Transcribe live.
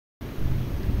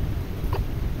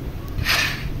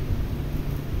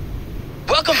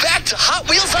to Hot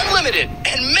Wheels Unlimited.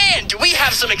 And man, do we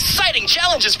have some exciting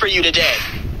challenges for you today.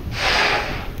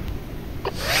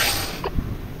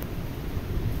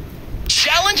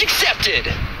 Challenge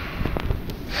accepted.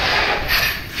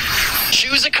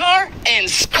 Choose a car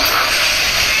and...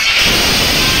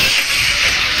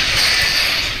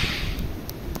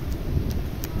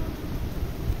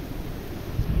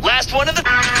 Last one of the...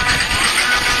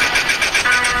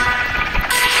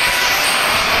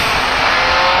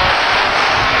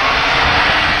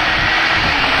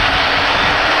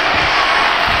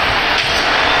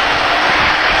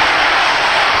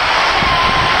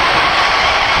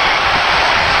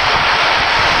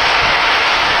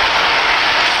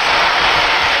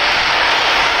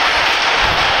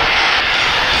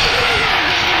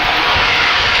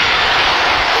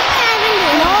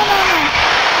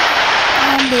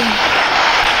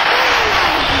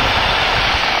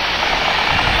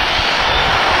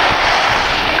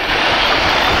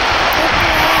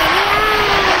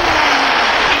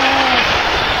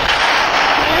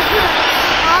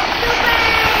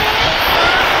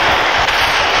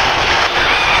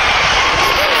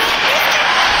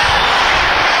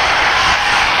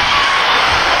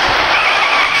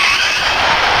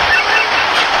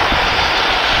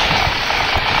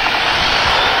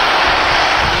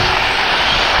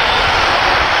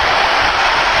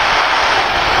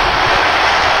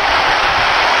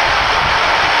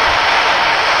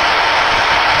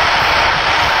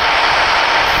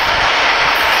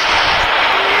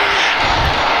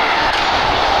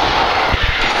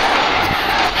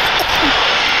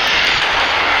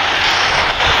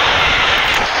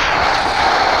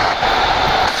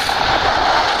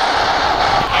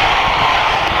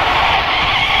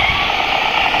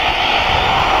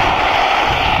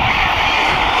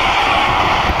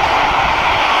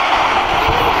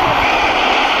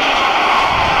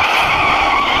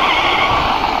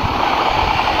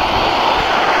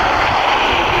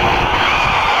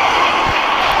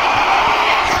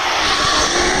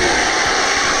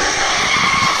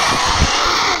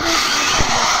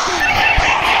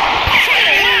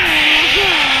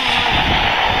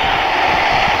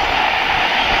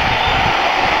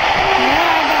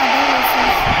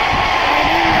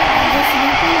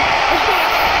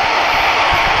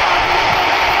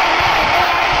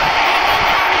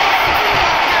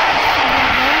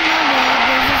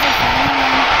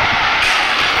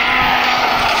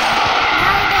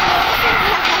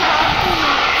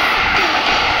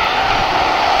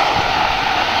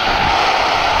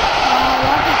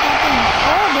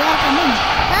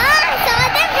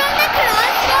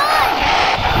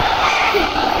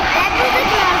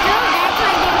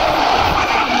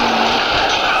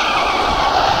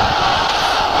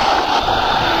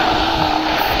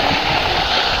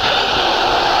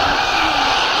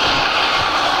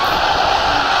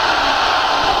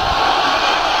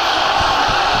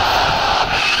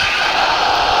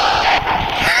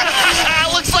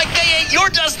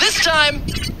 Time.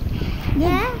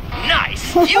 Yeah.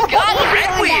 Nice. You got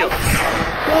red wheels.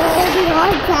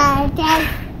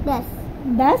 Dust.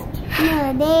 Dust?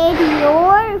 No, they eat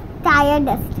your tire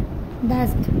dust.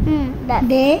 Dust. Dust.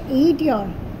 They eat your.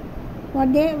 What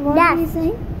are you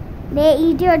saying? They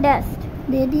eat your dust.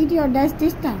 They eat your dust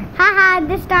this time. Haha,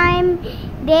 this time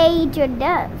they eat your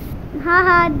dust.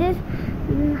 Haha,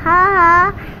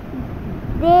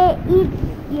 they eat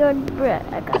your breath.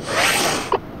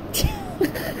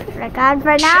 I can't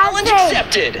pronounce Challenge it.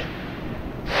 accepted.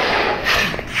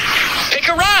 Pick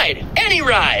a ride. Any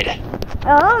ride.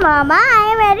 Oh, Mama,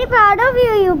 I am very proud of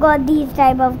you. You got these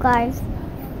type of cars.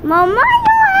 Mama, you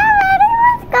have very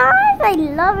much cars. I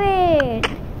love it.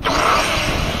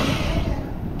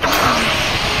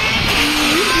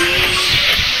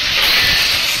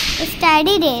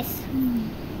 Steady race.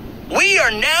 We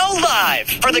are now live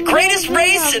for the greatest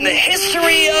race in the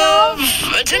history of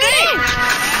today.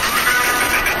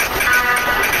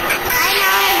 I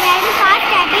know very fast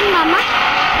tapping, Mama.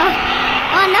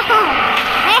 Oh no.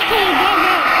 Hey,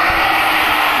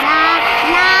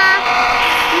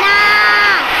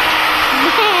 Nah.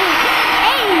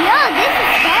 Hey, yo, this is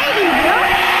scary, bro.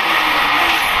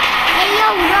 Hey, yo,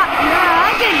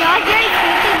 Roger is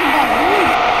taking the balloon.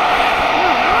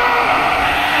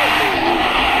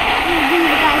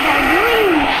 These guys are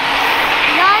doing.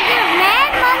 Roger, man,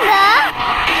 Manga.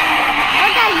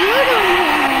 What are you doing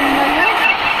here, man, bro.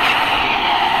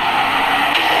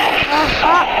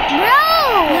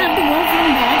 You have to go from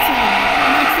that side.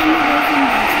 Next time you go from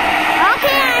that side.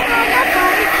 Okay, I'm on the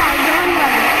first side, don't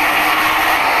worry.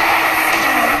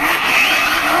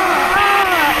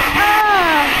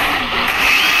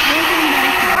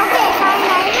 Okay, fine,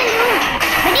 I will do.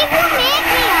 But if you make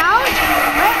me out,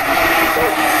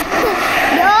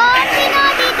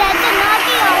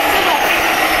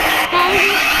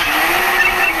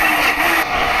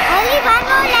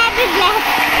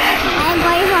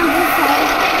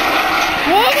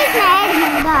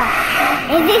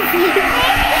 Is he sleeping?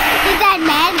 Is that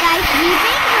mad guy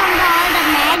sleeping from all the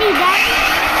mad he does?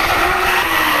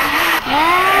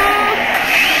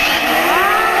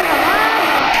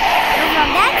 From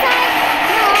that side?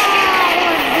 No, I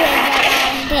was doing the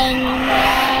wrong thing.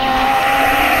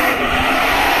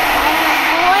 I was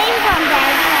going from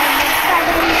that side, but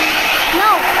suddenly... No,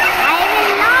 I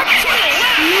will not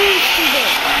use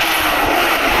today.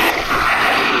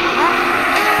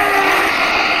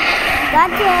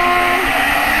 Gotcha.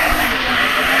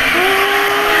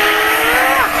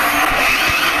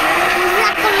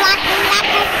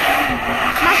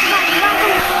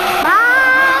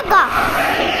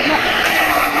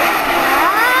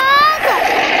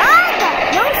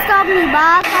 Don't stop me,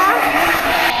 Baka.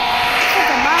 Such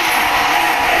a Baka.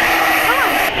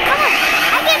 Come on.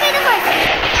 I can be the first.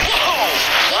 Whoa!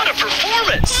 What a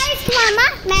performance! Thanks, Mama.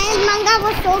 Man's manga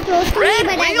was so close to me, Red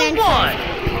but I Wheel went won!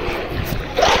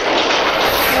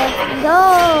 Let's go.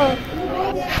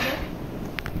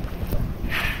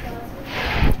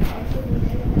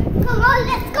 Come on,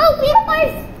 let's go,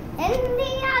 viewers. In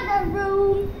the other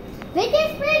room, which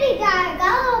is pretty dark.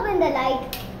 I'll open the light.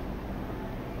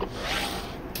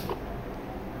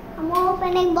 I'm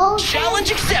opening both.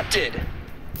 Challenge accepted!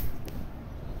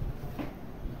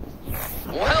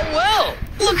 Well,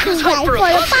 look who's up for a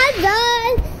puzzle!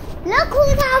 puzzle. Look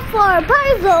who's up for a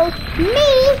puzzle.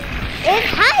 Me. It's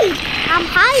hype. I'm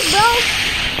hype, bro.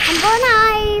 I'm gonna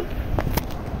hype.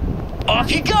 Off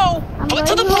you go! Foot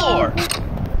to the floor!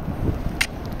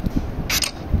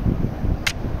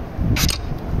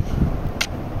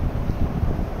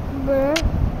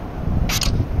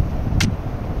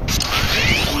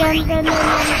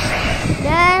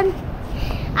 Then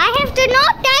I have to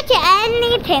not touch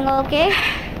anything, okay?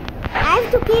 I have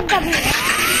to keep the wheel.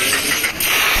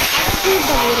 Keep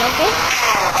the wheel, okay?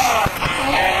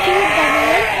 Keep the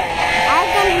wheel. I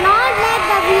cannot let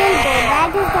the wheel go. That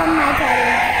is my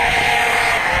challenge.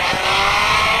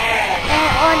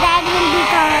 Or that will be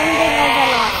counted as a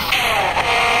loss.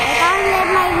 I can't let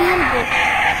my wheel go.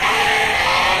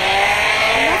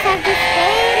 I just have to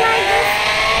stay like this.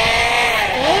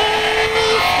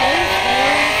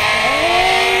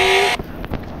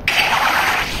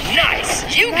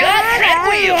 Nice! You got Red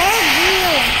Wheels!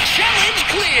 Challenge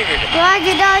cleared!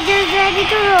 Roger Dodger's ready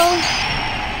to roll.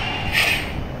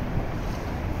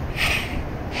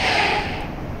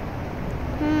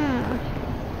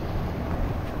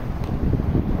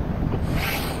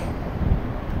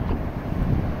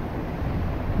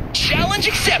 Challenge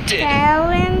accepted!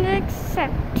 Challenge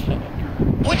accepted.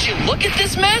 Would you look at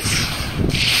this mess?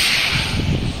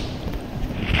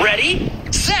 Ready,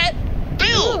 set,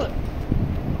 build!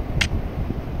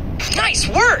 Nice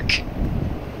work!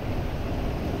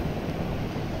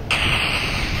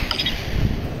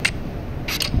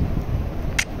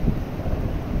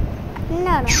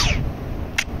 No.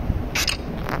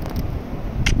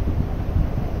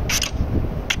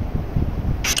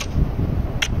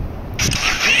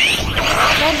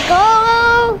 Let's go!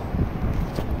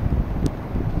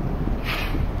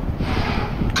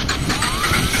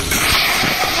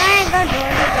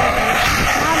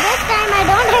 Now this time I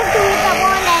don't have to hit the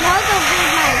wall and also do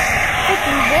my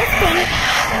freaking this thing.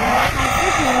 My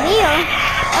freaking wheel.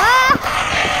 Oh!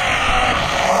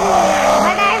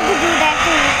 But I have to do that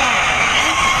too.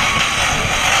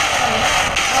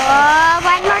 Oh,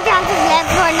 one more chance is left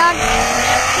for not.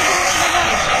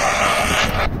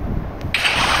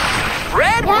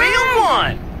 Red Wheel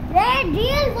won! Red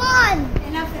Wheel won!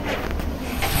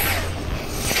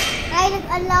 I just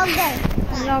unlocked it.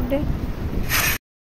 Unlocked it.